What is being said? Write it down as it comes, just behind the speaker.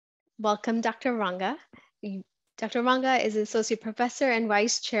Welcome, Dr. Ranga. Dr. Ranga is Associate Professor and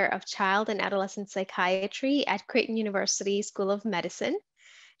Vice Chair of Child and Adolescent Psychiatry at Creighton University School of Medicine.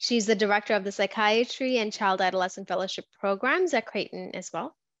 She's the Director of the Psychiatry and Child Adolescent Fellowship Programs at Creighton as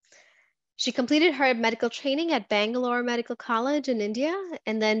well. She completed her medical training at Bangalore Medical College in India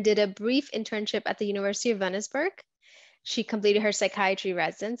and then did a brief internship at the University of Vennesburg. She completed her psychiatry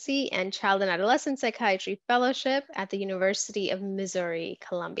residency and child and adolescent psychiatry fellowship at the University of Missouri,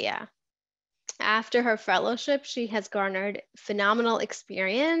 Columbia. After her fellowship, she has garnered phenomenal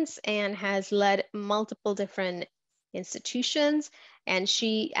experience and has led multiple different institutions. And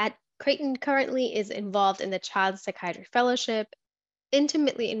she at Creighton currently is involved in the Child Psychiatry Fellowship,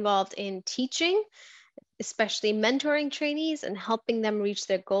 intimately involved in teaching, especially mentoring trainees and helping them reach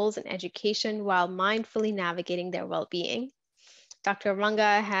their goals in education while mindfully navigating their well-being. Dr.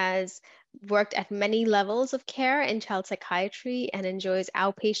 Ranga has worked at many levels of care in child psychiatry and enjoys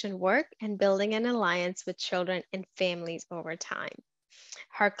outpatient work and building an alliance with children and families over time.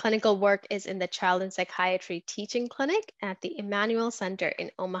 Her clinical work is in the Child and Psychiatry Teaching Clinic at the Emmanuel Center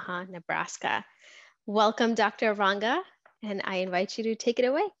in Omaha, Nebraska. Welcome, Dr. Ranga, and I invite you to take it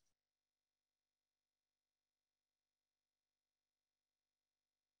away.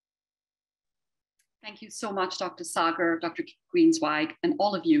 Thank you so much, Dr. Sagar, Dr. Greenzweig, and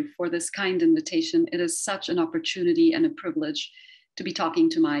all of you for this kind invitation. It is such an opportunity and a privilege to be talking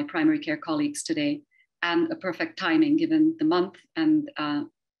to my primary care colleagues today, and a perfect timing given the month and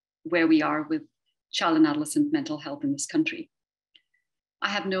where we are with child and adolescent mental health in this country. I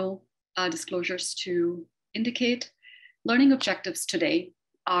have no disclosures to indicate. Learning objectives today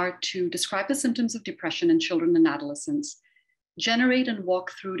are to describe the symptoms of depression in children and adolescents, generate and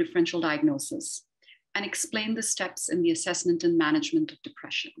walk through differential diagnosis, and explain the steps in the assessment and management of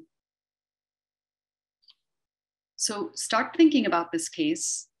depression. So start thinking about this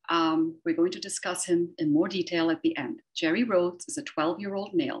case. We're going to discuss him in more detail at the end. Jerry Rhodes is a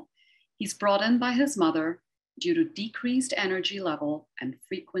 12-year-old male. He's brought in by his mother due to decreased energy level and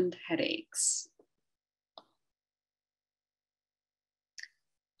frequent headaches.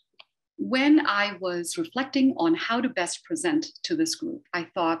 When I was reflecting on how to best present to this group, I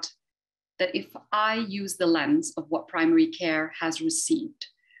thought that if I use the lens of what primary care has received,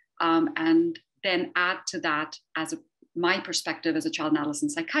 and then add to that as my perspective as a child and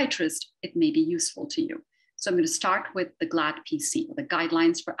adolescent psychiatrist, it may be useful to you. So I'm going to start with the GLAD-PC, or the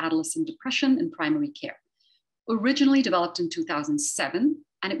Guidelines for Adolescent Depression in Primary Care. Originally developed in 2007,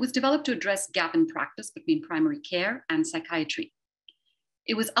 and it was developed to address gap in practice between primary care and psychiatry.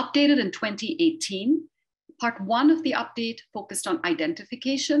 It was updated in 2018. Part 1 of the update focused on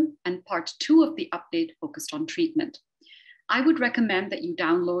identification, and Part 2 of the update focused on treatment. I would recommend that you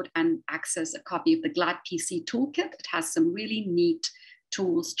download and access a copy of the GLAD-PC toolkit. It has some really neat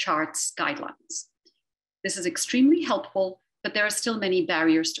tools, charts, guidelines. This is extremely helpful, but there are still many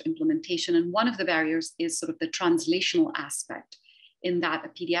barriers to implementation. And one of the barriers is sort of the translational aspect, in that a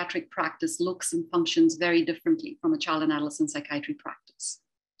pediatric practice looks and functions very differently from a child and adolescent psychiatry practice.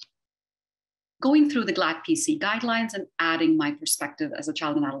 Going through the GLAD-PC guidelines and adding my perspective as a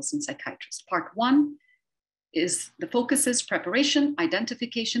child and adolescent psychiatrist. Part 1 is the focus is preparation,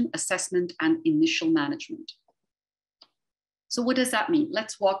 identification, assessment, and initial management. So what does that mean?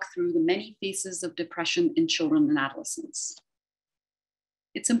 Let's walk through the many phases of depression in children and adolescents.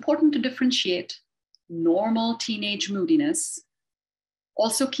 It's important to differentiate normal teenage moodiness.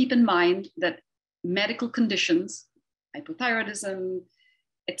 Also keep in mind that medical conditions, hypothyroidism,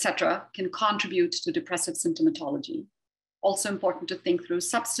 etc., can contribute to depressive symptomatology. Also important to think through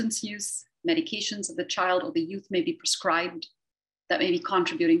substance use, medications that the child or the youth may be prescribed that may be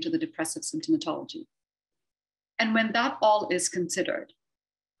contributing to the depressive symptomatology. And when that all is considered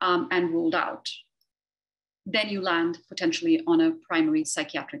and ruled out, then you land potentially on a primary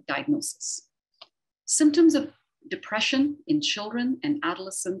psychiatric diagnosis. Symptoms of depression in children and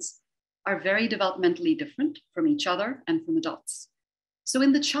adolescents are very developmentally different from each other and from adults. So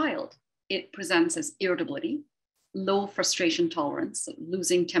in the child, it presents as irritability, low frustration tolerance,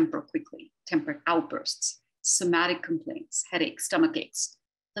 losing temper quickly, temper outbursts, somatic complaints, headaches, stomach aches,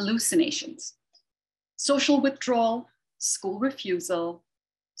 hallucinations, social withdrawal, school refusal,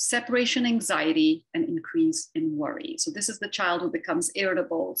 separation anxiety, and increase in worry. So this is the child who becomes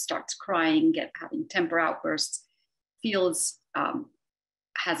irritable, starts crying, having temper outbursts, feels,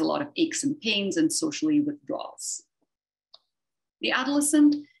 has a lot of aches and pains, and socially withdraws. The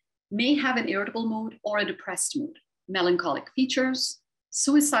adolescent may have an irritable mood or a depressed mood, melancholic features,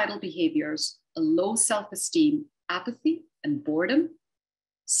 suicidal behaviors, a low self-esteem, apathy and boredom,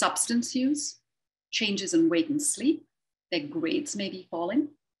 substance use, changes in weight and sleep, their grades may be falling,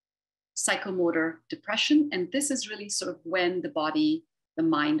 psychomotor depression. And this is really sort of when the body, the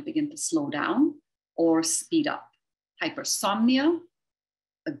mind begin to slow down or speed up. Hypersomnia,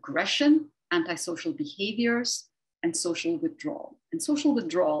 aggression, antisocial behaviors, and social withdrawal. And social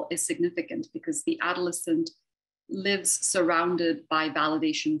withdrawal is significant because the adolescent lives surrounded by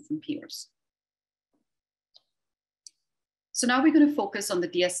validation from peers. So now we're going to focus on the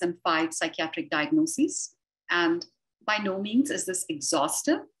DSM-5 psychiatric diagnoses. And by no means is this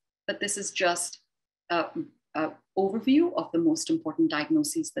exhaustive, but this is just an overview of the most important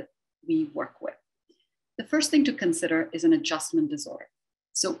diagnoses that we work with. The first thing to consider is an adjustment disorder.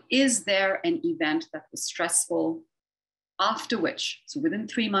 So is there an event that was stressful, after which, so within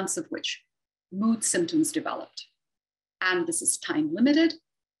 3 months of which, mood symptoms developed? And this is time limited,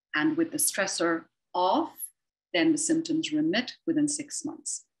 and with the stressor off, then the symptoms remit within 6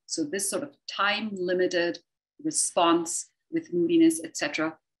 months. So this sort of time limited response with moodiness,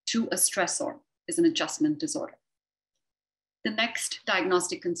 etc., to a stressor is an adjustment disorder. The next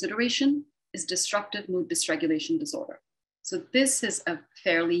diagnostic consideration is disruptive mood dysregulation disorder. So this is a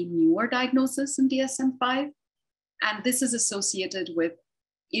fairly newer diagnosis in DSM-5, and this is associated with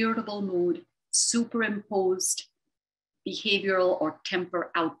irritable mood, superimposed behavioral or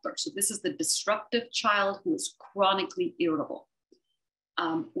temper outbursts. So this is the disruptive child who is chronically irritable.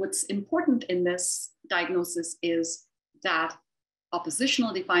 What's important in this diagnosis is that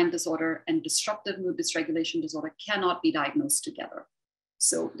oppositional defiant disorder and disruptive mood dysregulation disorder cannot be diagnosed together.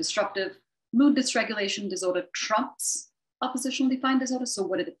 So disruptive mood dysregulation disorder trumps oppositional defiant disorder. So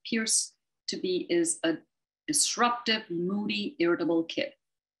what it appears to be is a disruptive, moody, irritable kid.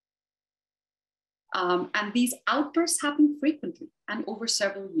 And these outbursts happen frequently and over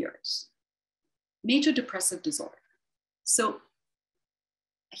several years. Major depressive disorder. So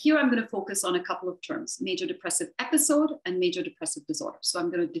here I'm going to focus on a couple of terms, major depressive episode and major depressive disorder. So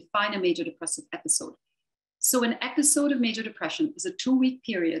I'm going to define a major depressive episode. So an episode of major depression is a 2-week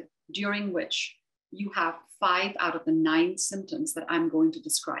period during which you have 5 out of the 9 symptoms that I'm going to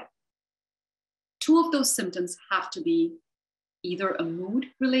describe. 2 of those symptoms have to be either a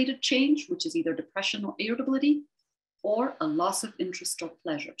mood-related change, which is either depression or irritability, or a loss of interest or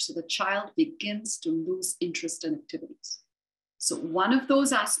pleasure. So the child begins to lose interest in activities. So one of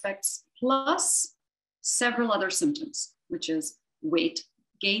those aspects plus several other symptoms, which is weight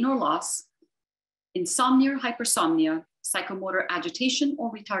gain or loss, insomnia, hypersomnia, psychomotor agitation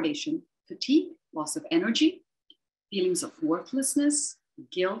or retardation, fatigue, loss of energy, feelings of worthlessness,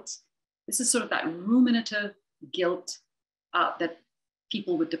 guilt. This is sort of that ruminative guilt that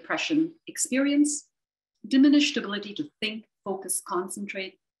people with depression experience, diminished ability to think, focus,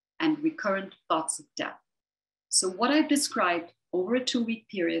 concentrate, and recurrent thoughts of death. So what I've described over a 2-week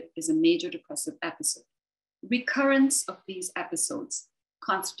period is a major depressive episode. Recurrence of these episodes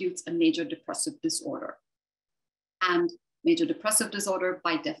constitutes a major depressive disorder. And major depressive disorder,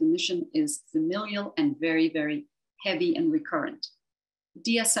 by definition, is familial and very, very heavy and recurrent.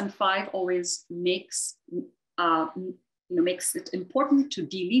 DSM-5 always makes it important to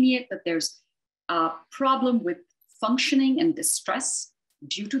delineate that there's a problem with functioning and distress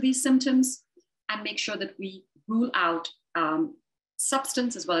due to these symptoms, and make sure that we rule out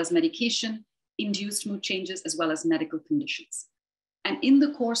substance as well as medication, induced mood changes, as well as medical conditions. And in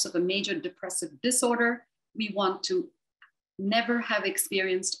the course of a major depressive disorder, we want to never have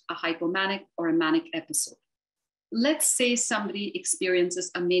experienced a hypomanic or a manic episode. Let's say somebody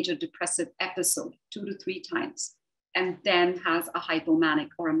experiences a major depressive episode 2 to 3 times and then has a hypomanic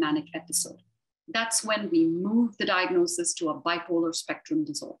or a manic episode. That's when we move the diagnosis to a bipolar spectrum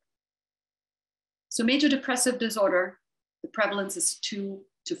disorder. So major depressive disorder, the prevalence is 2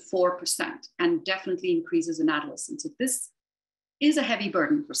 to 4% and definitely increases in adolescence. So this is a heavy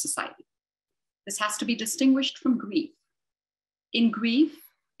burden for society. This has to be distinguished from grief. In grief,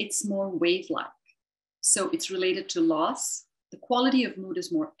 it's more wave-like. So it's related to loss. The quality of mood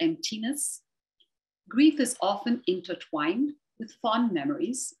is more emptiness. Grief is often intertwined with fond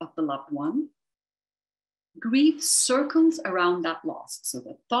memories of the loved one. Grief circles around that loss. So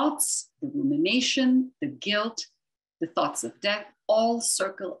the thoughts, the rumination, the guilt, the thoughts of death, all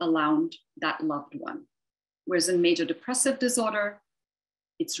circle around that loved one. Whereas in major depressive disorder,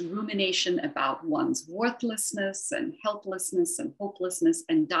 it's rumination about one's worthlessness and helplessness and hopelessness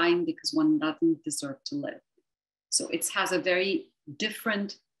and dying because one doesn't deserve to live. So it has a very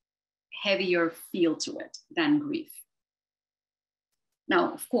different, heavier feel to it than grief.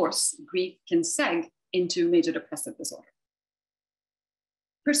 Now, of course, grief can seg into major depressive disorder.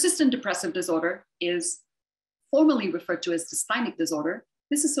 Persistent depressive disorder is formally referred to as dysthymic disorder.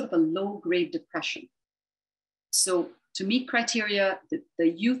 This is sort of a low-grade depression. So To meet criteria, the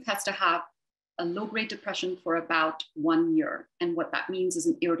youth has to have a low-grade depression for about 1 year. And what that means is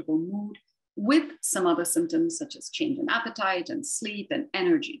an irritable mood with some other symptoms such as change in appetite and sleep and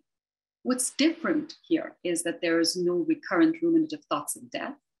energy. What's different here is that there is no recurrent ruminative thoughts of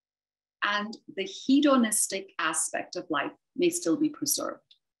death, and the hedonistic aspect of life may still be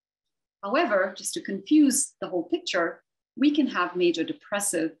preserved. However, just to confuse the whole picture, we can have major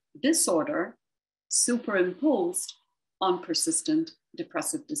depressive disorder superimposed on persistent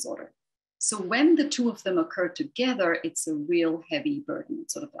depressive disorder. So when the two of them occur together, it's a real heavy burden.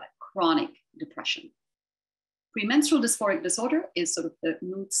 It's sort of like chronic depression. Premenstrual dysphoric disorder is sort of the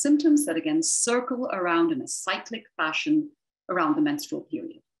mood symptoms that again circle around in a cyclic fashion around the menstrual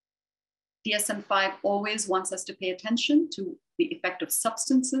period. DSM-5 always wants us to pay attention to the effect of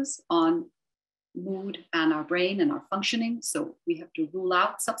substances on mood and our brain and our functioning. So we have to rule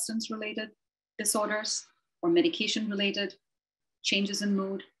out substance-related disorders or medication-related changes in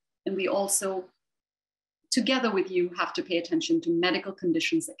mood. And we also, together with you, have to pay attention to medical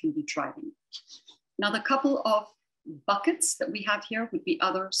conditions that can be driving. Now, the couple of buckets that we have here would be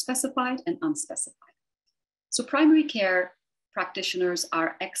other specified and unspecified. So primary care practitioners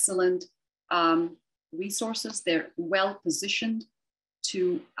are excellent resources. They're well positioned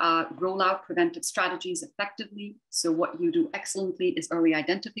to roll out preventive strategies effectively. So what you do excellently is early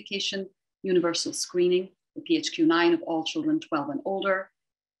identification, universal screening, the PHQ-9 of all children 12 and older.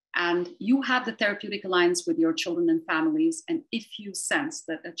 And you have the therapeutic alliance with your children and families. And if you sense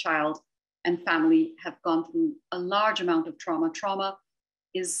that a child and family have gone through a large amount of trauma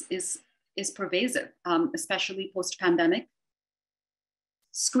is pervasive, especially post-pandemic.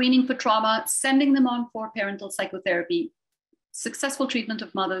 Screening for trauma, sending them on for parental psychotherapy, successful treatment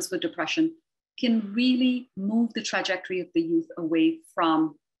of mothers with depression can really move the trajectory of the youth away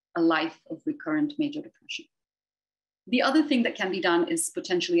from a life of recurrent major depression. The other thing that can be done is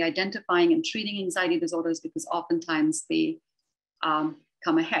potentially identifying and treating anxiety disorders, because oftentimes they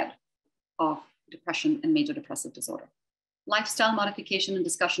come ahead of depression and major depressive disorder. Lifestyle modification and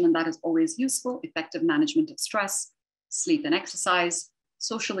discussion, and that is always useful. Effective management of stress, sleep and exercise,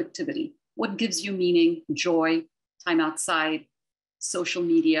 social activity. What gives you meaning, joy, time outside, social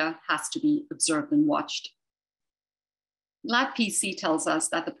media has to be observed and watched. GLAD-PC tells us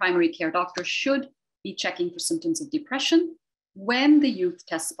that the primary care doctor should be checking for symptoms of depression when the youth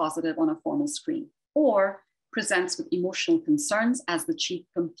tests positive on a formal screen or presents with emotional concerns as the chief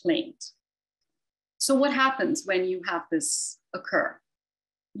complaint. So what happens when you have this occur?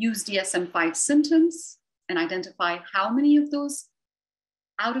 Use DSM-5 symptoms and identify how many of those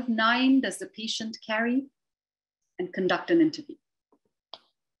out of 9 does the patient carry, and conduct an interview.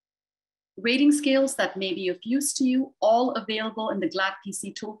 Rating scales that may be of use to you, all available in the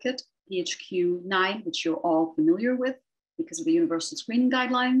GLAD-PC toolkit, PHQ-9, which you're all familiar with because of the universal screening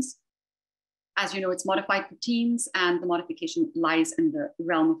guidelines. As you know, it's modified for teens, and the modification lies in the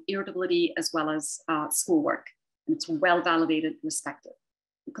realm of irritability as well as schoolwork, and it's well validated, respected.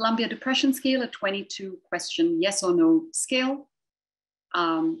 The Columbia Depression Scale, a 22-question yes or no scale,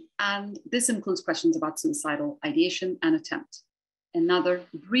 and this includes questions about suicidal ideation and attempt. Another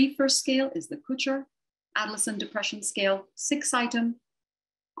briefer scale is the Kuchar Adolescent Depression Scale, 6-item,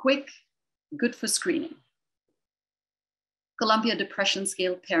 quick, good for screening. Columbia Depression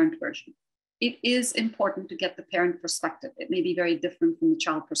Scale parent version. It is important to get the parent perspective. It may be very different from the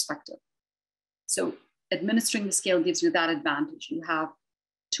child perspective. So administering the scale gives you that advantage. You have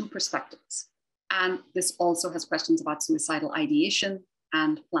 2 perspectives. And this also has questions about suicidal ideation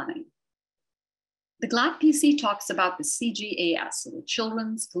and planning. The GLAD-PC talks about the CGAS, so the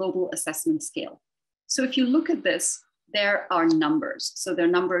Children's Global Assessment Scale. So if you look at this, there are numbers. So their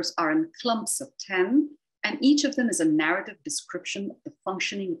numbers are in clumps of 10, and each of them is a narrative description of the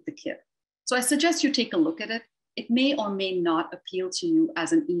functioning of the kid. So I suggest you take a look at it. It may or may not appeal to you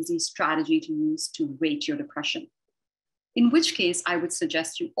as an easy strategy to use to rate your depression. In which case, I would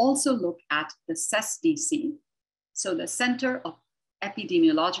suggest you also look at the CESDC, so the Center of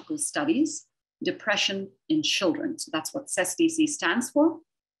Epidemiological Studies, Depression in Children. So that's what CESDC stands for.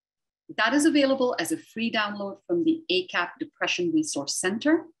 That is available as a free download from the ACAP Depression Resource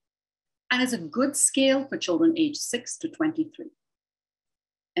Center, and is a good scale for children aged 6 to 23.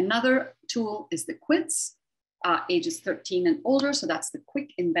 Another tool is the QIDS, ages 13 and older. So that's the Quick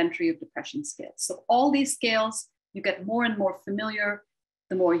Inventory of Depression Scales. So all these scales, you get more and more familiar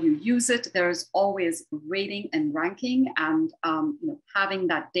the more you use it. There's always rating and ranking, and having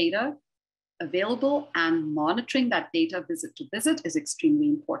that data available and monitoring that data visit to visit is extremely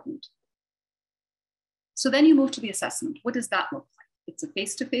important. So then you move to the assessment. What does that look like? It's a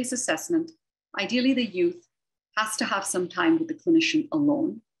face-to-face assessment. Ideally, the youth has to have some time with the clinician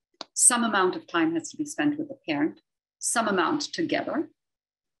alone. Some amount of time has to be spent with the parent, some amount together.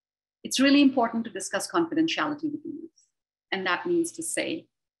 It's really important to discuss confidentiality with the youth. And that means to say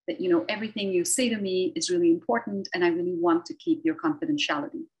that, everything you say to me is really important and I really want to keep your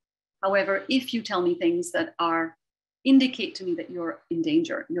confidentiality. However, if you tell me things that indicate to me that you're in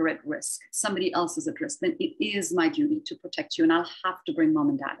danger, you're at risk, somebody else is at risk, then it is my duty to protect you and I'll have to bring mom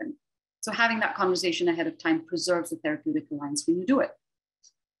and dad in. So having that conversation ahead of time preserves the therapeutic alliance when you do it.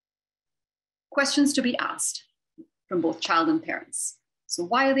 Questions to be asked from both child and parents. So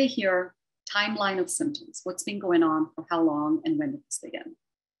why are they here? Timeline of symptoms. What's been going on for how long and when did this begin?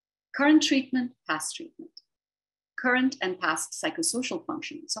 Current treatment, past treatment. Current and past psychosocial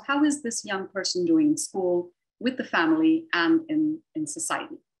functioning. So how is this young person doing in school, with the family, and in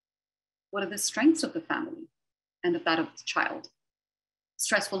society? What are the strengths of the family and of that of the child?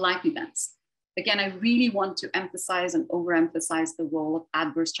 Stressful life events. Again, I really want to emphasize and overemphasize the role of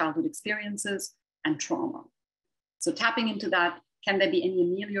adverse childhood experiences and trauma. So tapping into that, can there be any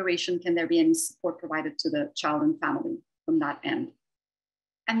amelioration? Can there be any support provided to the child and family from that end?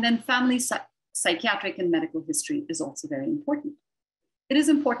 And then family psychiatric and medical history is also very important. It is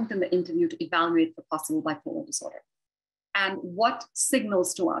important in the interview to evaluate for possible bipolar disorder. And what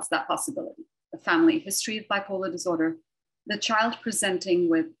signals to us that possibility? The family history of bipolar disorder, the child presenting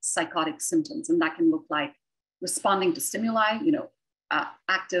with psychotic symptoms, and that can look like responding to stimuli,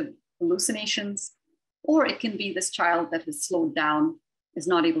 active hallucinations, or it can be this child that has slowed down, is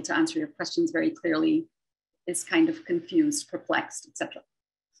not able to answer your questions very clearly, is kind of confused, perplexed, etc.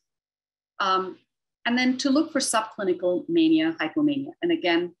 And then to look for subclinical mania, hypomania. And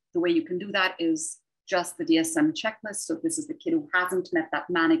again, the way you can do that is just the DSM checklist. So this is the kid who hasn't met that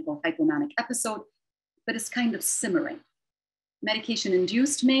manic or hypomanic episode, but is kind of simmering.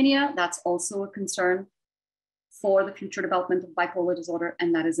 Medication-induced mania, that's also a concern for the future development of bipolar disorder,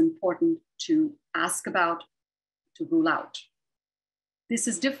 and that is important to ask about, to rule out. This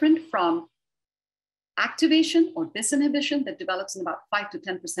is different from activation or disinhibition that develops in about 5 to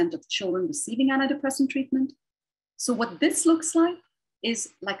 10% of children receiving antidepressant treatment. So what this looks like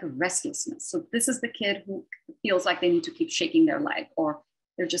is like a restlessness. So this is the kid who feels like they need to keep shaking their leg, or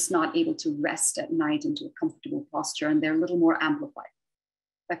they're just not able to rest at night into a comfortable posture, and they're a little more amplified.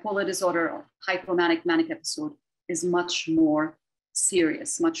 Bipolar disorder or hypomanic manic episode is much more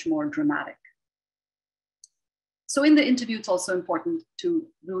serious, much more dramatic. So in the interview, it's also important to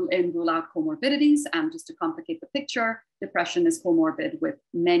rule in, rule out comorbidities. And just to complicate the picture, depression is comorbid with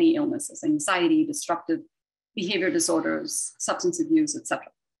many illnesses, anxiety, disruptive behavior disorders, substance abuse, etc.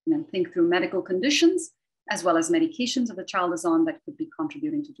 And then think through medical conditions, as well as medications that the child is on that could be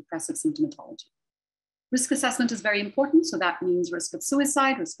contributing to depressive symptomatology. Risk assessment is very important. So that means risk of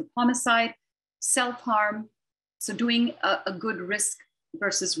suicide, risk of homicide, self-harm. So doing a good risk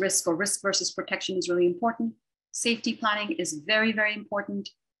versus risk, or risk versus protection, is really important. Safety planning is very, very important.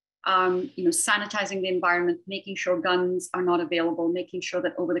 Sanitizing the environment, making sure guns are not available, making sure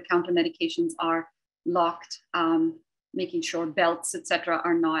that over-the-counter medications are locked, making sure belts, etc.,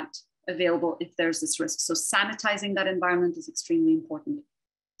 are not available if there's this risk. So sanitizing that environment is extremely important.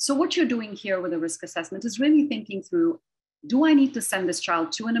 So what you're doing here with a risk assessment is really thinking through, do I need to send this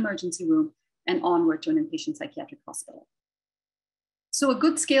child to an emergency room and onward to an inpatient psychiatric hospital? So a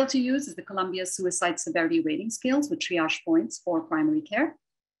good scale to use is the Columbia Suicide Severity Rating Scales with triage points for primary care.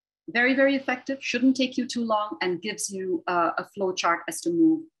 Very, very effective, shouldn't take you too long, and gives you a flow chart as to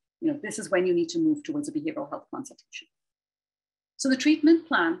move, this is when you need to move towards a behavioral health consultation. So the treatment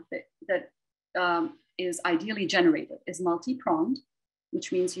plan that is ideally generated is multi-pronged,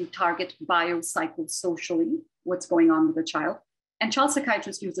 which means you target biopsychosocially what's going on with the child. And child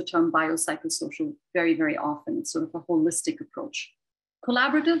psychiatrists use the term biopsychosocial very, very often. It's sort of a holistic approach.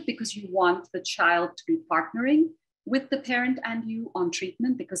 Collaborative, because you want the child to be partnering with the parent and you on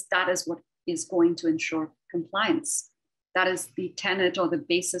treatment, because that is what is going to ensure compliance. That is the tenet or the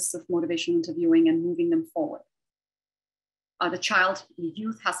basis of motivational interviewing and moving them forward. The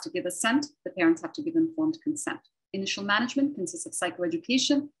youth has to give assent, the parents have to give informed consent. Initial management consists of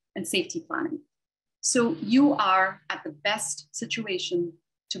psychoeducation and safety planning. So you are at the best situation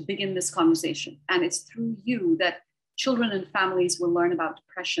to begin this conversation. And it's through you that children and families will learn about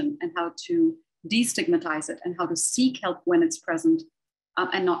depression and how to destigmatize it and how to seek help when it's present,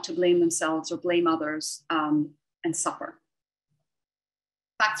 and not to blame themselves or blame others and suffer.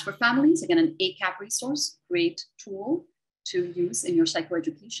 Facts for Families, again, an ACAP resource, great tool to use in your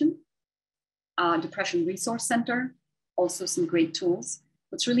psychoeducation. Depression Resource Center, also some great tools.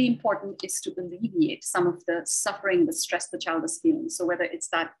 What's really important is to alleviate some of the suffering, the stress the child is feeling. So whether it's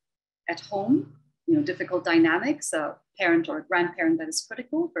that at home, difficult dynamics, a parent or a grandparent that is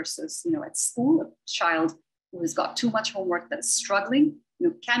critical versus, at school, a child who has got too much homework that is struggling,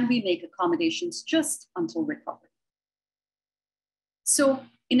 can we make accommodations just until recovery? So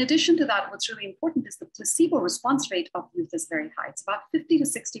in addition to that, what's really important is the placebo response rate of youth is very high. It's about 50 to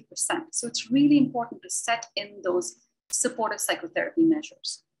 60%. So it's really important to set in those supportive psychotherapy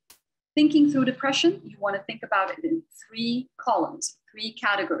measures. Thinking through depression, you want to think about it in 3 columns, 3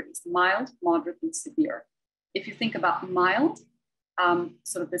 categories: mild, moderate, and severe. If you think about mild,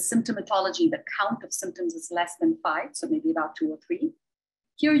 sort of the symptomatology, the count of symptoms is less than 5, so maybe about 2 or 3.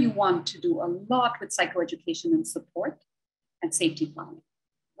 Here you want to do a lot with psychoeducation and support and safety planning.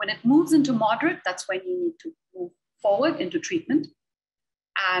 When it moves into moderate, that's when you need to move forward into treatment,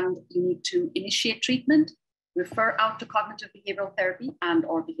 and you need to initiate treatment, refer out to cognitive behavioral therapy and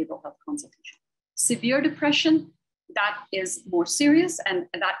or behavioral health consultation. Severe depression, that is more serious, and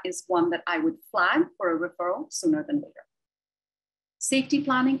that is one that I would flag for a referral sooner than later. Safety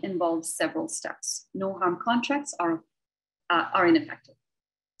planning involves several steps. No harm contracts are ineffective.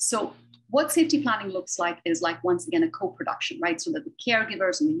 So what safety planning looks like is like, once again, a co-production, right? So that the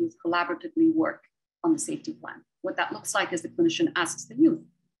caregivers and the youth collaboratively work on the safety plan. What that looks like is the clinician asks the youth,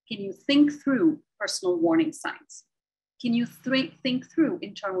 can you think through personal warning signs? Can you think through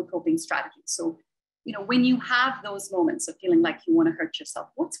internal coping strategies? So, when you have those moments of feeling like you want to hurt yourself,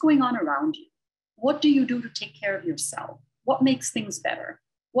 what's going on around you? What do you do to take care of yourself? What makes things better?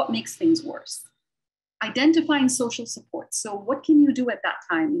 What makes things worse? Identifying social support. So what can you do at that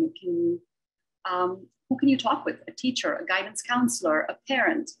time? Who can you talk with? A teacher, a guidance counselor, a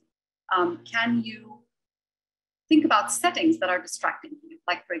parent? Can you think about settings that are distracting you?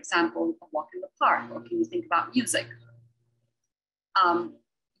 Like, for example, a walk in the park, or can you think about music?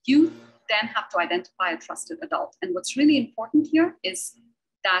 You then have to identify a trusted adult. And what's really important here is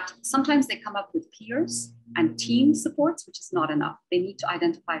that sometimes they come up with peers and team supports, which is not enough. They need to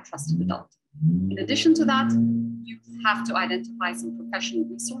identify a trusted adult. In addition to that, you have to identify some professional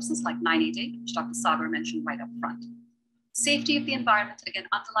resources like 988, which Dr. Sagar mentioned right up front. Safety of the environment, again,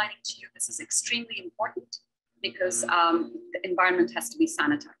 underlining to you, this is extremely important because the environment has to be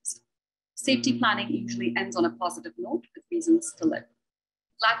sanitized. Safety planning usually ends on a positive note with reasons to live.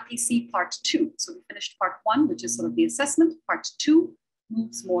 LAT PC part 2. So we finished part 1, which is sort of the assessment. Part 2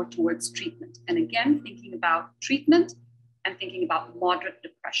 moves more towards treatment. And again, thinking about treatment and thinking about moderate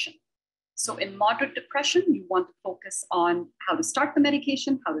depression. So in moderate depression, you want to focus on how to start the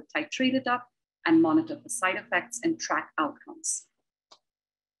medication, how to titrate it up, and monitor the side effects and track outcomes.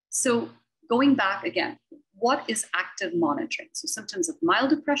 So going back again, what is active monitoring? So symptoms of mild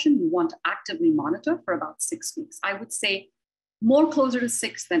depression, you want to actively monitor for about 6 weeks. I would say more closer to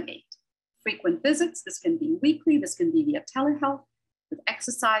 6 than 8. Frequent visits, this can be weekly, this can be via telehealth, with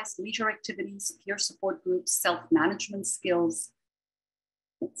exercise, leisure activities, peer support groups, self-management skills,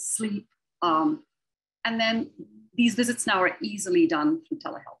 sleep. And then these visits now are easily done through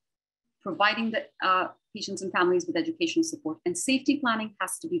telehealth, providing the patients and families with educational support, and safety planning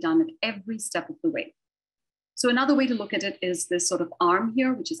has to be done at every step of the way. So another way to look at it is this sort of arm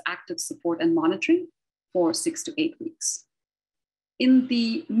here, which is active support and monitoring for 6 to 8 weeks. In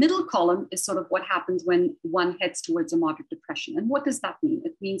the middle column is sort of what happens when one heads towards a moderate depression. And what does that mean?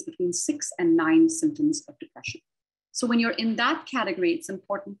 It means between 6 and 9 symptoms of depression. So when you're in that category, it's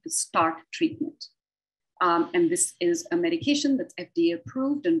important to start treatment. And this is a medication that's FDA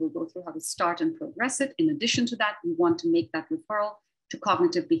approved, and we'll go through how to start and progress it. In addition to that, you want to make that referral to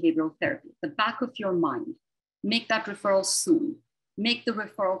cognitive behavioral therapy. The back of your mind, make that referral soon. Make the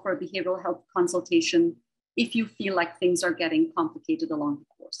referral for a behavioral health consultation if you feel like things are getting complicated along the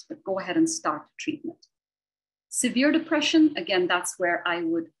course, but go ahead and start treatment. Severe depression, again, that's where I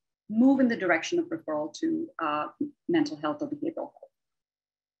would move in the direction of referral to mental health or behavioral health.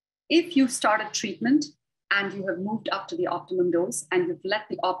 If you've started treatment and you have moved up to the optimum dose and you've let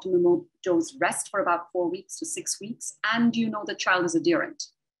the optimum dose rest for about 4 weeks to 6 weeks, and you know the child is adherent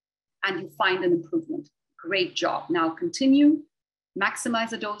and you find an improvement, great job. Now continue,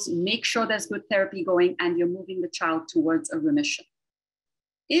 maximize the dose, make sure there's good therapy going, and you're moving the child towards a remission.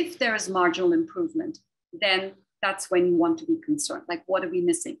 If there is marginal improvement, then that's when you want to be concerned. Like, what are we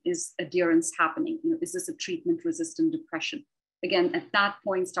missing? Is adherence happening? Is this a treatment-resistant depression? Again, at that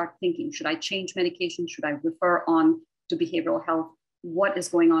point, start thinking, should I change medication? Should I refer on to behavioral health? What is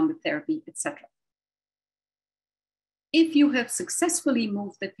going on with therapy, etc. If you have successfully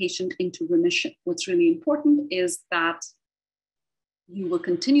moved the patient into remission, what's really important is that you will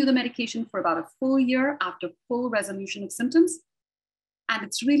continue the medication for about a full year after full resolution of symptoms. And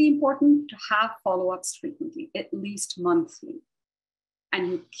it's really important to have follow-ups frequently, at least monthly. and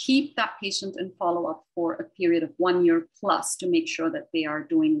you keep that patient in follow-up for a period of 1 year plus to make sure that they are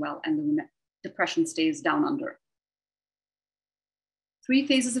doing well and the depression stays down under. 3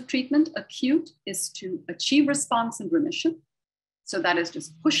 phases of treatment. Acute is to achieve response and remission. So that is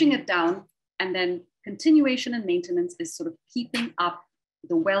just pushing it down. And then continuation and maintenance is sort of keeping up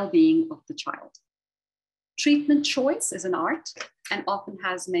the well-being of the child. Treatment choice is an art and often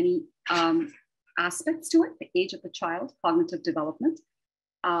has many aspects to it: the age of the child, cognitive development.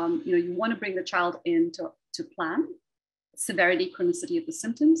 You want to bring the child in to plan. Severity, chronicity of the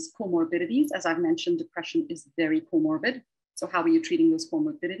symptoms, comorbidities. As I've mentioned, depression is very comorbid. So how are you treating those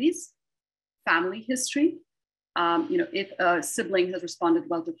comorbidities? Family history. If a sibling has responded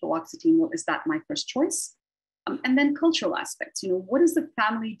well to fluoxetine, well, is that my first choice? And then cultural aspects. What is the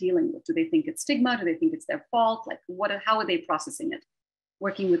family dealing with? Do they think it's stigma? Do they think it's their fault? Like, how are they processing it?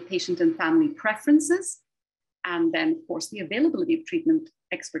 Working with patient and family preferences. And then, of course, the availability of treatment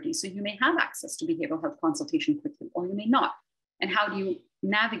expertise. So you may have access to behavioral health consultation quickly, or you may not. And how do you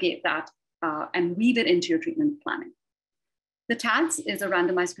navigate that and weave it into your treatment planning? The TADS is a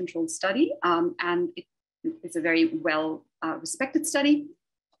randomized controlled study, and it's a very well respected study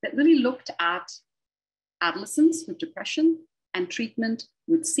that really looked at adolescents with depression and treatment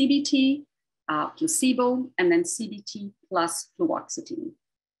with CBT, placebo, and then CBT plus fluoxetine.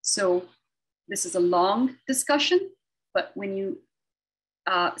 So this is a long discussion, but when you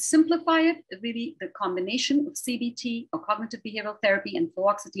simplify it, really the combination of CBT or cognitive behavioral therapy and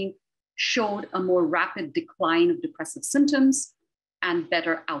fluoxetine showed a more rapid decline of depressive symptoms and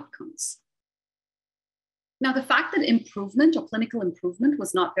better outcomes. Now, the fact that improvement or clinical improvement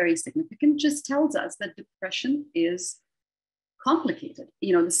was not very significant just tells us that depression is complicated.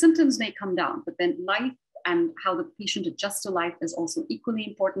 The symptoms may come down, but then life and how the patient adjusts to life is also equally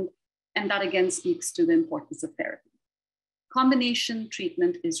important. And that again speaks to the importance of therapy. Combination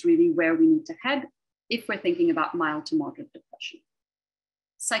treatment is really where we need to head if we're thinking about mild to moderate depression.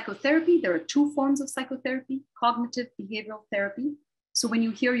 Psychotherapy, there are 2 forms of psychotherapy: cognitive behavioral therapy. So when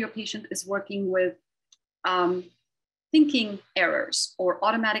you hear your patient is working with thinking errors or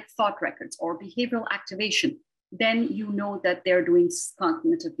automatic thought records or behavioral activation, then you know that they're doing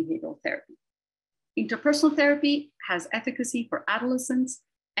cognitive behavioral therapy. Interpersonal therapy has efficacy for adolescents,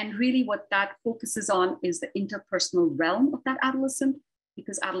 and really what that focuses on is the interpersonal realm of that adolescent,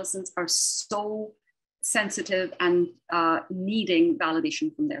 because adolescents are so sensitive and needing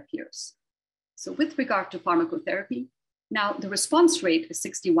validation from their peers. So with regard to pharmacotherapy, now the response rate is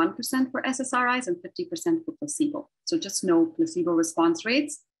 61% for SSRIs and 50% for placebo. So just know placebo response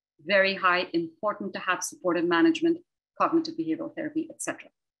rates, very high, important to have supportive management, cognitive behavioral therapy, etc.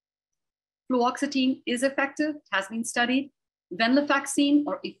 Fluoxetine is effective, has been studied. Venlafaxine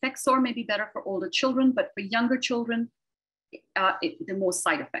or Effexor may be better for older children, but for younger children, the most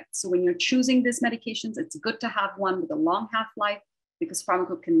side effects. So when you're choosing these medications, it's good to have one with a long half-life, because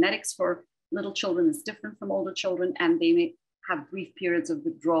pharmacokinetics for little children is different from older children, and they may have brief periods of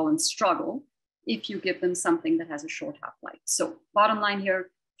withdrawal and struggle if you give them something that has a short half-life. So bottom line here,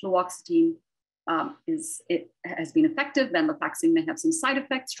 fluoxetine has been effective. Venlafaxine may have some side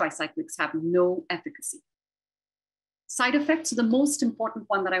effects. Tricyclics have no efficacy. Side effects, the most important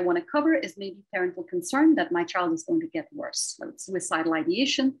one that I want to cover is maybe parental concern that my child is going to get worse, so suicidal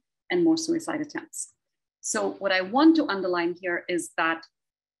ideation and more suicide attempts. So what I want to underline here is that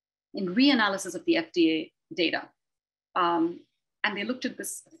in reanalysis of the FDA data, and they looked at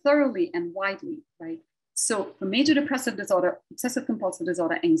this thoroughly and widely, right? So for major depressive disorder, obsessive compulsive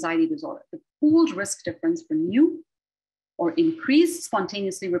disorder, anxiety disorder, the pooled risk difference for new or increased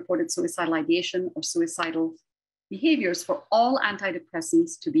spontaneously reported suicidal ideation or suicidal behaviors for all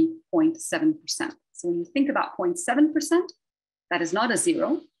antidepressants to be 0.7%. So when you think about 0.7%, that is not a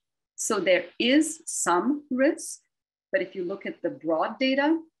 0. So there is some risk, but if you look at the broad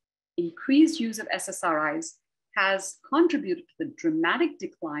data, increased use of SSRIs has contributed to the dramatic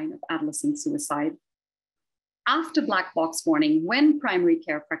decline of adolescent suicide. After black box warning, when primary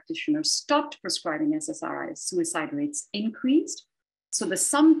care practitioners stopped prescribing SSRIs, suicide rates increased. So the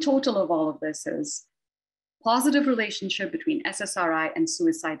sum total of all of this is positive relationship between SSRI and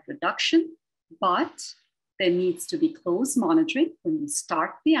suicide reduction, but there needs to be close monitoring when we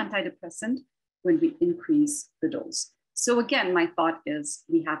start the antidepressant, when we increase the dose. So again, my thought is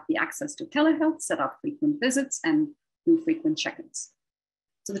we have the access to telehealth, set up frequent visits and do frequent check-ins.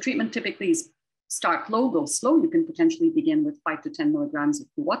 So the treatment typically is start low, go slow. You can potentially begin with 5 to 10 milligrams of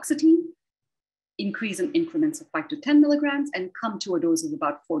fluoxetine, increase in increments of 5 to 10 milligrams, and come to a dose of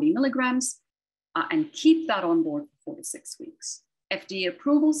about 40 milligrams. And keep that on board for 4 to 6 weeks. FDA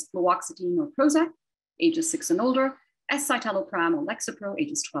approvals, fluoxetine or Prozac, ages 6 and older, escitalopram or Lexapro,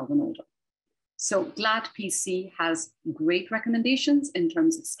 ages 12 and older. So GLAD-PC has great recommendations in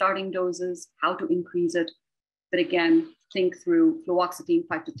terms of starting doses, how to increase it. But again, think through fluoxetine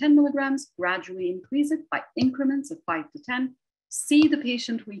 5 to 10 milligrams, gradually increase it by increments of 5 to 10, see the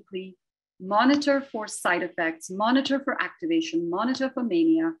patient weekly, monitor for side effects, monitor for activation, monitor for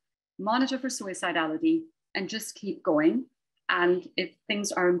mania, monitor for suicidality, and just keep going. And if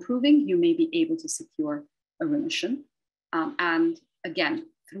things are improving, you may be able to secure a remission. And again,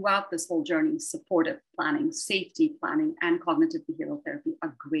 throughout this whole journey, supportive planning, safety planning, and cognitive behavioral therapy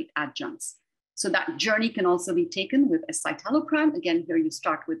are great adjuncts. So that journey can also be taken with escitalopram. Again, here you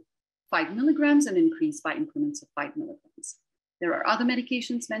start with 5 milligrams and increase by increments of 5 milligrams. There are other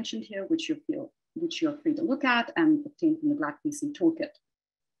medications mentioned here, which you're free to look at and obtain from the GLAD-PC toolkit.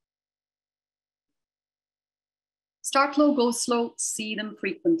 Start low, go slow, see them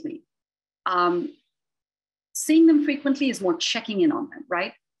frequently. Seeing them frequently is more checking in on them,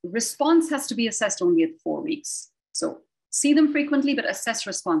 right? Response has to be assessed only at 4 weeks. So see them frequently, but assess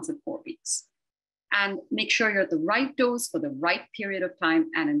response at 4 weeks. And make sure you're at the right dose for the right period of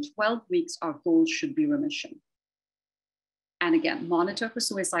time. And in 12 weeks, our goal should be remission. And again, monitor for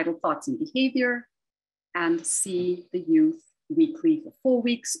suicidal thoughts and behavior, and see the youth weekly for 4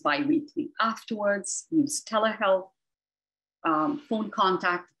 weeks, bi-weekly afterwards, use telehealth, phone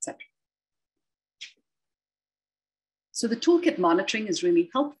contact, etc. So the toolkit monitoring is really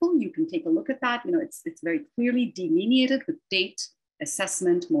helpful. You can take a look at that. It's very clearly delineated with date,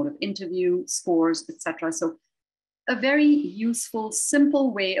 assessment, mode of interview, scores, etc. So a very useful,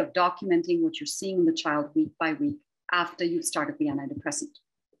 simple way of documenting what you're seeing in the child week by week after you've started the antidepressant.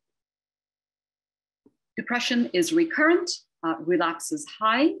 Depression is recurrent, relapse is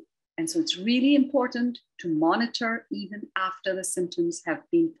high, and so it's really important to monitor even after the symptoms have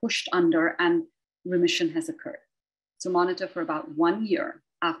been pushed under and remission has occurred. So monitor for about 1 year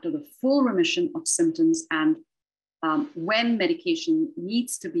after the full remission of symptoms, and when medication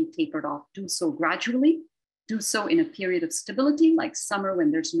needs to be tapered off, do so gradually, do so in a period of stability, like summer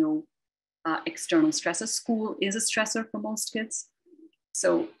when there's no external stressors. School is a stressor for most kids.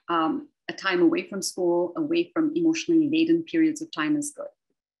 So a time away from school, away from emotionally laden periods of time is good.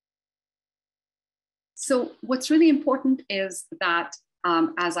 So what's really important is that,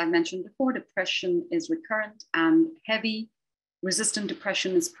 as I mentioned before, depression is recurrent and heavy. Resistant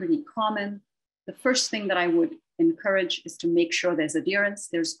depression is pretty common. The first thing that I would encourage is to make sure there's adherence.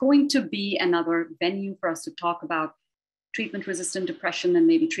 There's going to be another venue for us to talk about treatment-resistant depression and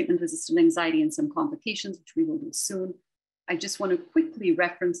maybe treatment-resistant anxiety and some complications, which we will do soon. I just want to quickly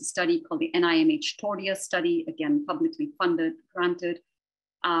reference a study called the NIMH TORDIA study, again, publicly funded, granted.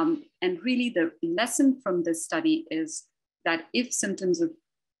 And really the lesson from this study is that if symptoms of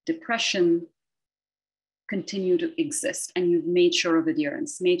depression continue to exist and you've made sure of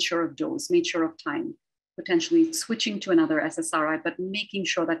adherence, made sure of dose, made sure of time, potentially switching to another SSRI, but making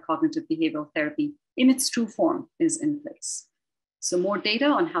sure that cognitive behavioral therapy in its true form is in place. So more data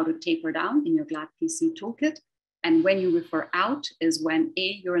on how to taper down in your GLAD-PC toolkit. And when you refer out is when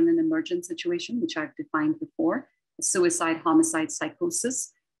you're in an emergent situation, which I've defined before, suicide, homicide,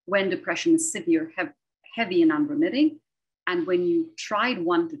 psychosis, when depression is severe, heavy and unremitting, and when you tried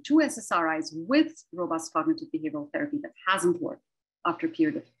 1 to 2 SSRIs with robust cognitive behavioral therapy that hasn't worked after a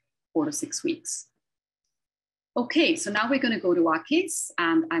period of 4 to 6 weeks. Okay, so now we're going to go to our case,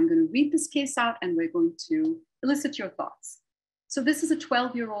 and I'm going to read this case out, and we're going to elicit your thoughts. So this is a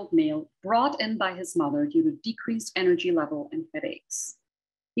 12-year-old male brought in by his mother due to decreased energy level and headaches.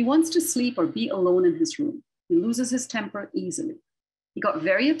 He wants to sleep or be alone in his room. He loses his temper easily. He got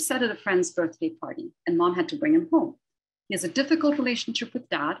very upset at a friend's birthday party, and mom had to bring him home. He has a difficult relationship with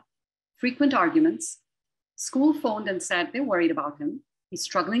dad, frequent arguments. School phoned and said they're worried about him. He's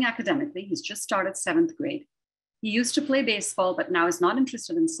struggling academically. He's just started 7th grade. He used to play baseball, but now is not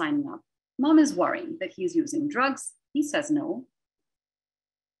interested in signing up. Mom is worrying that he's using drugs. He says no.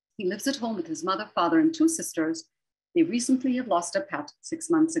 He lives at home with his mother, father, and 2 sisters. They recently have lost a pet 6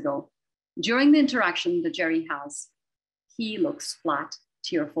 months ago. During the interaction that Jerry has, he looks flat,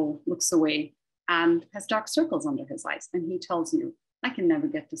 tearful, looks away, and has dark circles under his eyes. And he tells you, I can never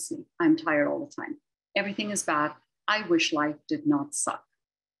get to sleep. I'm tired all the time. Everything is bad. I wish life did not suck.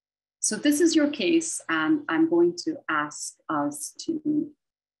 So this is your case, and I'm going to ask us to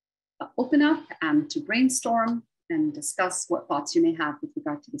open up and to brainstorm and discuss what thoughts you may have with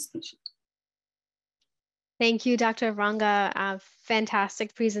regard to this patient. Thank you, Dr. Ranga. A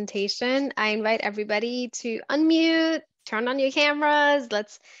fantastic presentation. I invite everybody to unmute, turn on your cameras.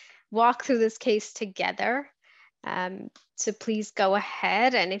 Let's walk through this case together. So please go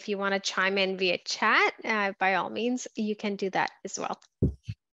ahead, and if you want to chime in via chat, by all means, you can do that as well.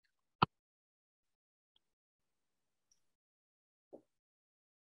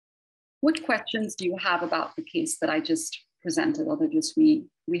 What questions do you have about the case that I just presented, or that just we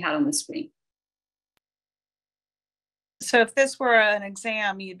had on the screen? So if this were an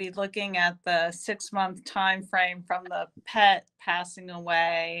exam, you'd be looking at the 6-month time frame from the pet passing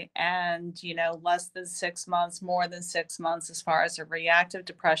away, and less than 6 months, more than 6 months as far as a reactive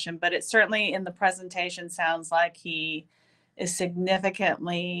depression. But it certainly in the presentation sounds like he is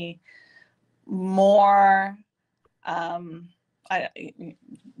significantly more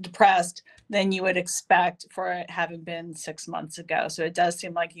depressed than you would expect for it having been 6 months ago. So it does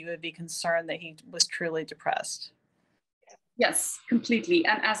seem like you would be concerned that he was truly depressed. Yes, completely.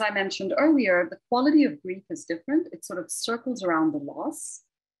 And as I mentioned earlier, the quality of grief is different. It sort of circles around the loss.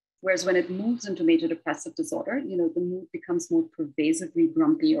 Whereas when it moves into major depressive disorder, the mood becomes more pervasively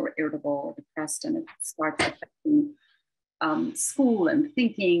grumpy or irritable or depressed, and it starts affecting school and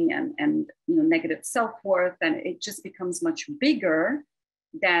thinking and negative self-worth. And it just becomes much bigger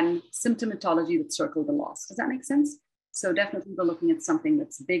than symptomatology that circle the loss. Does that make sense? So definitely we're looking at something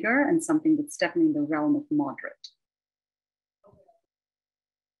that's bigger and something that's definitely in the realm of moderate.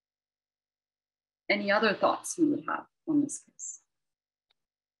 Any other thoughts you would have on this case?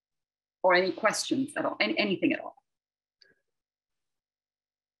 Or any questions at all, anything at all?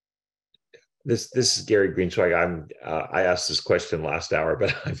 This is Gary Greenswag. I asked this question last hour,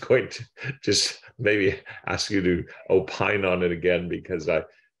 but I'm going to just maybe ask you to opine on it again, because I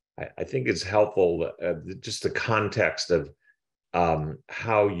think it's helpful, just the context of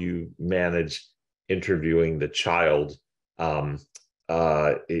how you manage interviewing the child,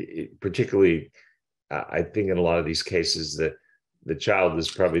 particularly. I think in a lot of these cases that the child is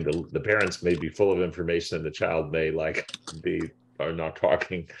probably the parents may be full of information, and the child may are not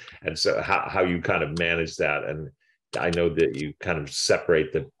talking. And so how you kind of manage that. And I know that you kind of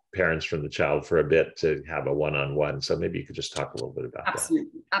separate the parents from the child for a bit to have a one-on-one. So maybe you could just talk a little bit about that.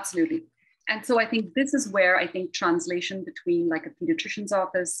 Absolutely. And so I think this is where I think translation between like a pediatrician's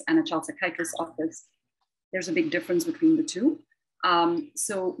office and a child psychiatrist's office, there's a big difference between the two.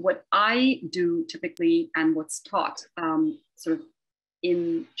 So what I do typically, and what's taught sort of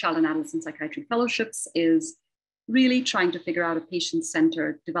in child and adolescent psychiatry fellowships, is really trying to figure out a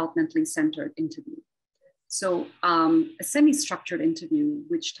patient-centered, developmentally centered interview. So a semi-structured interview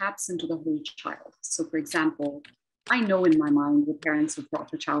which taps into the whole child. So for example, I know in my mind the parents have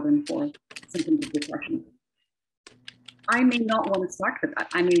brought the child in for symptoms of depression. I may not want to start with that.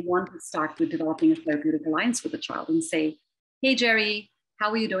 I may want to start with developing a therapeutic alliance with the child and say, hey, Jerry,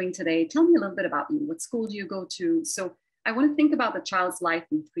 how are you doing today? Tell me a little bit about you. What school do you go to? So I want to think about the child's life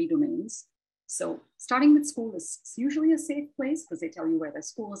in 3 domains. So starting with school is usually a safe place because they tell you where their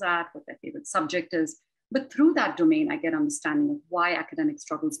school is at, what their favorite subject is. But through that domain, I get understanding of why academic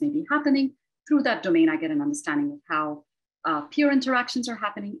struggles may be happening. Through that domain, I get an understanding of how peer interactions are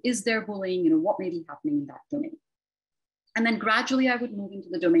happening. Is there bullying? What may be happening in that domain? And then gradually I would move into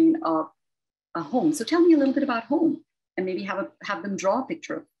the domain of a home. So tell me a little bit about home, and maybe have them draw a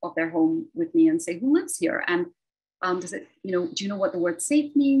picture of their home with me and say, who lives here? And does it, do you know what the word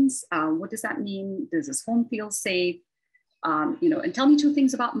safe means? What does that mean? Does this home feel safe? And tell me 2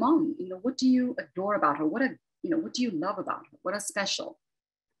 things about mom. What do you adore about her? What do you love about her? What is special?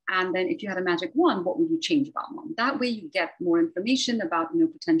 And then if you had a magic wand, what would you change about mom? That way you get more information about,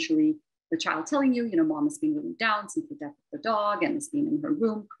 potentially the child telling you, mom has been really down since the death of the dog and has been in her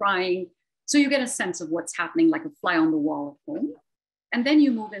room crying. So you get a sense of what's happening, like a fly on the wall at home. And then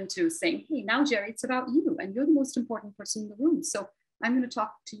you move into saying, hey, now, Jerry, it's about you, and you're the most important person in the room. So I'm going to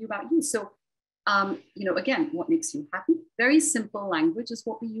talk to you about you. So, again, what makes you happy? Very simple language is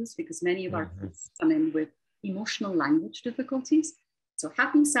what we use because many of our kids come in with emotional language difficulties. So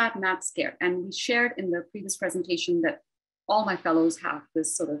happy, sad, mad, scared. And we shared in the previous presentation that all my fellows have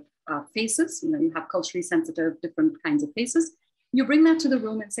this sort of faces. You have culturally sensitive, different kinds of faces. You bring that to the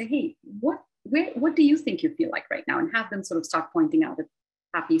room and say, hey, what do you think you feel like right now? And have them sort of start pointing out at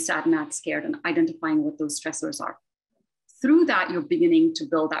happy, sad, mad, scared, and identifying what those stressors are. Through that, you're beginning to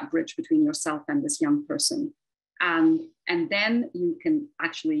build that bridge between yourself and this young person. And then you can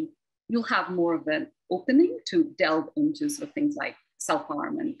you'll have more of an opening to delve into sort of things like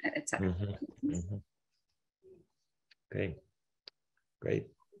self-harm and et cetera. Okay, great,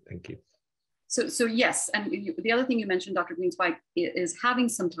 thank you. So yes, and the other thing you mentioned, Dr. Greenswag, is having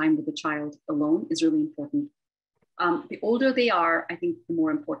some time with the child alone is really important. The older they are, I think the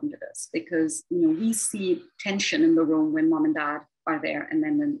more important it is because we see tension in the room when mom and dad are there, and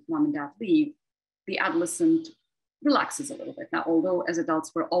then when mom and dad leave, the adolescent relaxes a little bit. Now, although as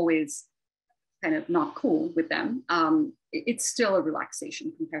adults, we're always kind of not cool with them, it's still a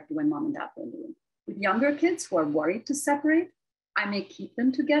relaxation compared to when mom and dad were in the room. With younger kids who are worried to separate, I may keep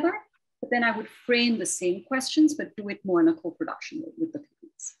them together, but then I would frame the same questions, but do it more in a co-production with the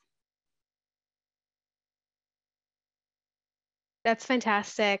parents. That's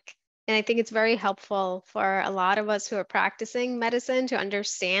fantastic. And I think it's very helpful for a lot of us who are practicing medicine to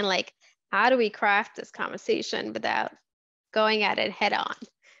understand, like, how do we craft this conversation without going at it head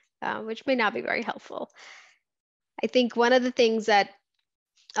on, which may not be very helpful. I think one of the things that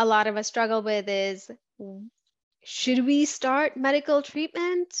a lot of us struggle with is, should we start medical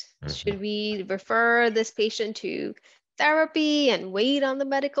treatment? Should we refer this patient to therapy and wait on the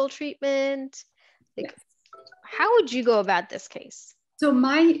medical treatment? Like, how would you go about this case? So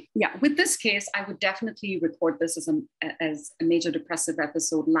with this case, I would definitely report this as a major depressive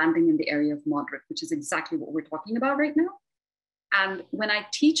episode landing in the area of moderate, which is exactly what we're talking about right now. And when I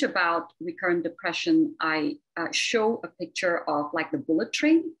teach about recurrent depression, I show a picture of like the bullet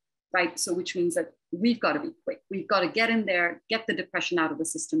train, right? So which means that we've got to be quick. We've got to get in there, get the depression out of the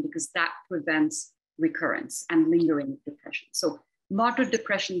system, because that prevents recurrence and lingering depression. So moderate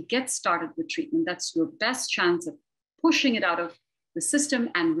depression, get started with treatment. That's your best chance of pushing it out of the system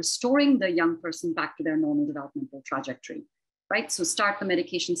and restoring the young person back to their normal developmental trajectory, right? So start the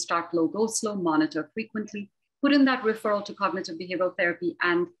medication, start low, go slow, monitor frequently, put in that referral to cognitive behavioral therapy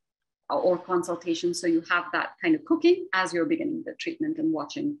or consultation. So you have that kind of cooking as you're beginning the treatment and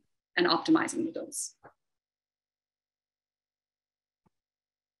watching and optimizing the dose.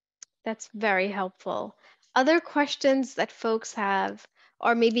 That's very helpful. Other questions that folks have,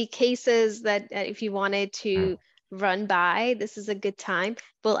 or maybe cases that if you wanted to run by, this is a good time.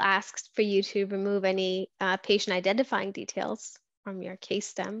 We'll ask for you to remove any patient identifying details from your case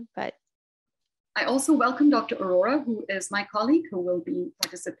stem, but I also welcome Dr. Aurora, who is my colleague, who will be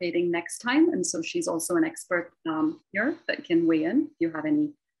participating next time. And so she's also an expert here that can weigh in if you have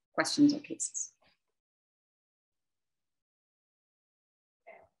any questions or cases.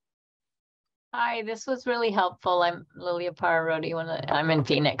 Hi, this was really helpful. I'm Lilia Pararodi. I'm in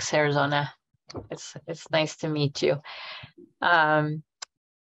Phoenix, Arizona. It's nice to meet you.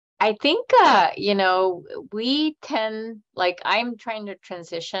 I think, we tend, I'm trying to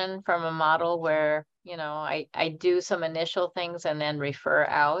transition from a model where, I do some initial things and then refer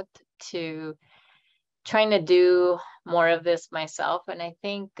out to trying to do more of this myself. And I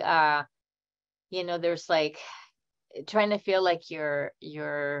think, there's trying to feel like you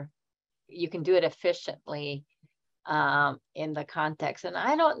can do it efficiently in the context. And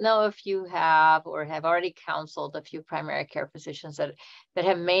I don't know if you have or have already counseled a few primary care physicians that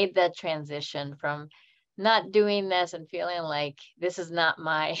have made that transition from not doing this and feeling like this is not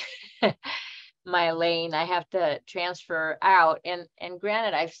my my lane. I have to transfer out. And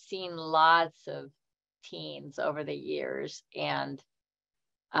granted, I've seen lots of teens over the years, and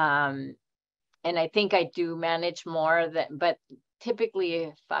I think I do manage more but typically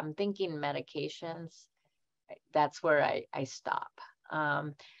if I'm thinking medications, that's where I stop.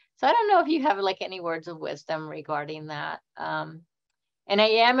 So I don't know if you have any words of wisdom regarding that. And I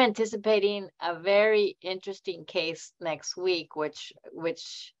am anticipating a very interesting case next week, which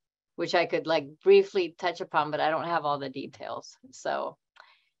I could briefly touch upon, but I don't have all the details. So,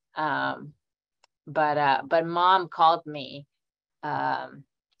 but mom called me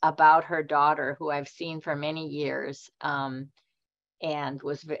about her daughter, who I've seen for many years, and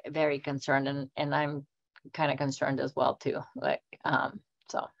was very concerned, and I'm kind of concerned as well too.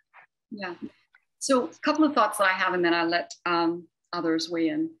 So. Yeah. So a couple of thoughts that I have, and then I'll let others weigh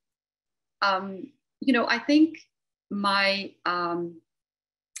in. I think my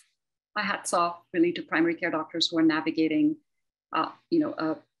hats off really to primary care doctors who are navigating, a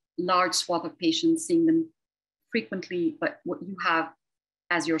large swath of patients, seeing them frequently, but what you have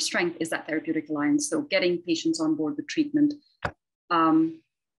as your strength is that therapeutic alliance. So getting patients on board with treatment,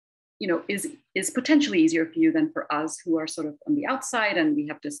 is potentially easier for you than for us who are sort of on the outside, and we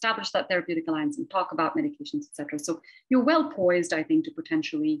have to establish that therapeutic alliance and talk about medications, et cetera. So you're well poised, I think, to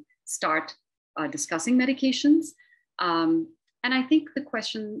potentially start discussing medications. And I think the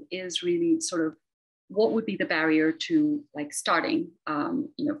question is really sort of, what would be the barrier to starting,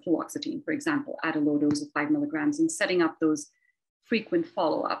 fluoxetine, for example, at a low dose of 5 milligrams and setting up those frequent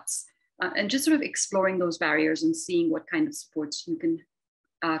follow-ups and just sort of exploring those barriers and seeing what kind of supports you can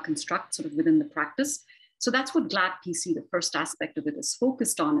construct sort of within the practice. So that's what GLAD PC, the first aspect of it, is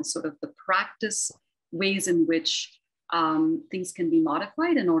focused on, is sort of the practice ways in which things can be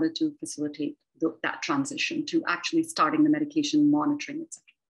modified in order to facilitate that transition to actually starting the medication, monitoring,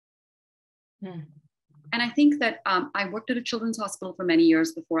 etc. And I think that I worked at a children's hospital for many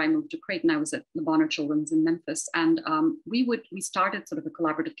years before I moved to Creighton. I was at Le Bonheur Children's in Memphis. And we started sort of a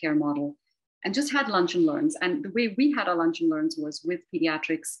collaborative care model and just had lunch and learns. And the way we had our lunch and learns was with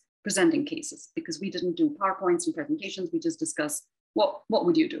pediatrics presenting cases, because we didn't do PowerPoints and presentations. We just discussed what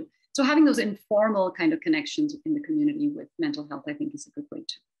would you do? So having those informal kind of connections in the community with mental health, I think, is a good way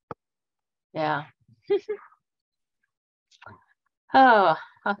to. Yeah. Oh,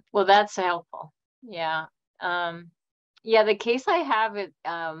 well, that's helpful. Yeah. Yeah, the case I have,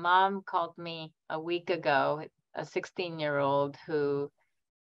 mom called me a week ago, a 16-year-old who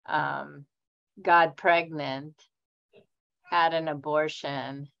got pregnant, had an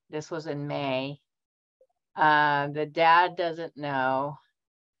abortion. This was in May. The dad doesn't know.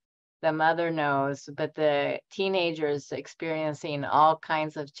 The mother knows, but the teenager is experiencing all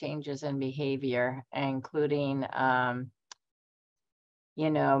kinds of changes in behavior, including, mom,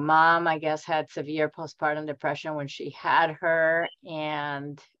 I guess, had severe postpartum depression when she had her,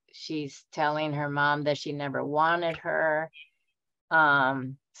 and she's telling her mom that she never wanted her.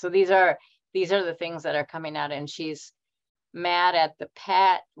 So these are the things that are coming out, and she's mad at the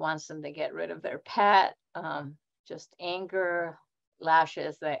pet, wants them to get rid of their pet, just anger,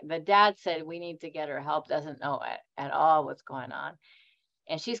 lashes. The dad said, we need to get her help, doesn't know at all what's going on.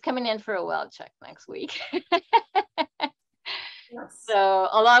 And she's coming in for a well check next week. Yes. So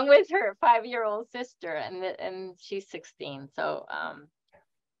along with her 5-year-old sister, and she's 16. So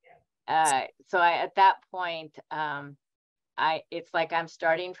at that point, it's like I'm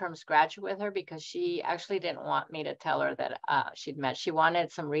starting from scratch with her, because she actually didn't want me to tell her that she'd met. She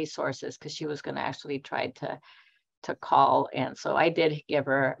wanted some resources because she was going to actually try to call. And so I did give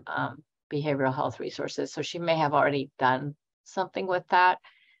her behavioral health resources. So she may have already done something with that.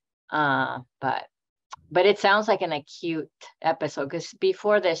 But it sounds like an acute episode, because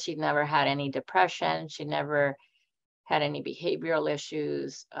before this, she'd never had any depression. She never had any behavioral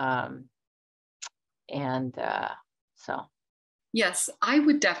issues. So. Yes, I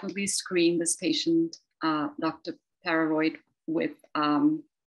would definitely screen this patient, Dr. Pararoid, with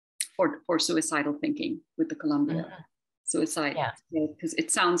for suicidal thinking with the Columbia suicide. Yeah. Because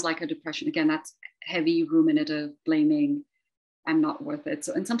it sounds like a depression. Again, that's heavy, ruminative, blaming, I'm not worth it.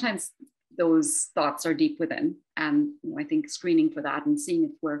 So, and sometimes those thoughts are deep within. And I think screening for that and seeing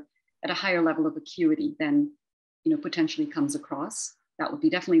if we're at a higher level of acuity than potentially comes across, that would be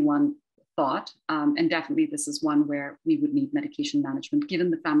definitely one thought. And definitely this is one where we would need medication management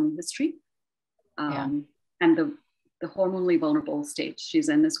given the family history and the hormonally vulnerable stage she's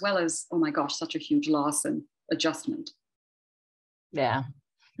in, as well as, oh my gosh, such a huge loss and adjustment. Yeah.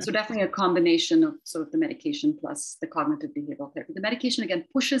 So definitely a combination of sort of the medication plus the cognitive behavioral therapy. The medication, again,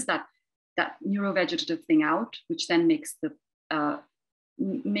 pushes that neurovegetative thing out, which then makes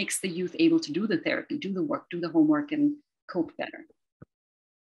the youth able to do the therapy, do the work, do the homework, and cope better.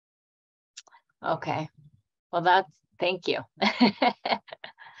 Okay. Well, thank you.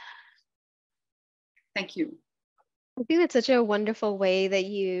 Thank you. I think that's such a wonderful way that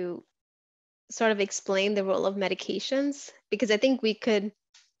you sort of explain the role of medications, because I think we could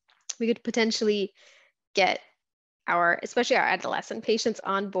potentially get especially our adolescent patients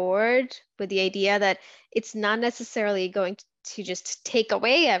on board with the idea that it's not necessarily going to just take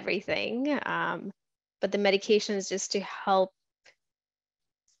away everything, but the medication is just to help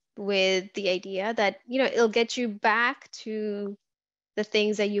with the idea that, it'll get you back to the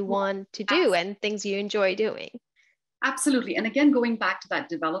things that you want to do and things you enjoy doing. Absolutely. And again, going back to that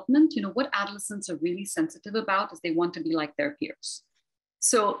development, what adolescents are really sensitive about is they want to be like their peers.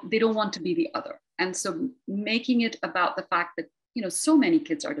 So they don't want to be the other. And so making it about the fact that, so many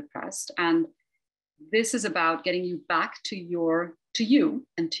kids are depressed, and this is about getting you back to you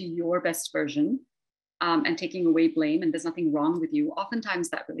and to your best version, and taking away blame, and there's nothing wrong with you. Oftentimes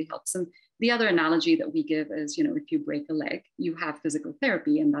that really helps. And the other analogy that we give is, if you break a leg, you have physical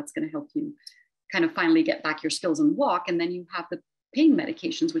therapy, and that's going to help you kind of finally get back your skills and walk. And then you have the pain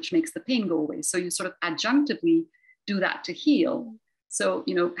medications, which makes the pain go away. So you sort of adjunctively do that to heal. So,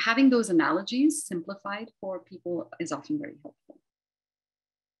 having those analogies simplified for people is often very helpful.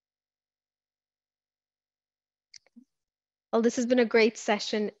 Well, this has been a great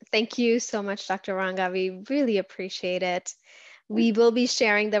session. Thank you so much, Dr. Ranga. We really appreciate it. We will be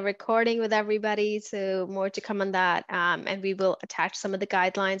sharing the recording with everybody, so more to come on that. And we will attach some of the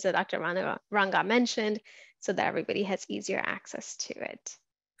guidelines that Dr. Ranga mentioned so that everybody has easier access to it.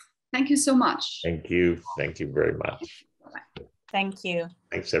 Thank you so much. Thank you. Thank you very much. Bye-bye. Thank you.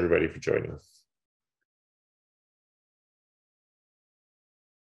 Thanks everybody for joining us.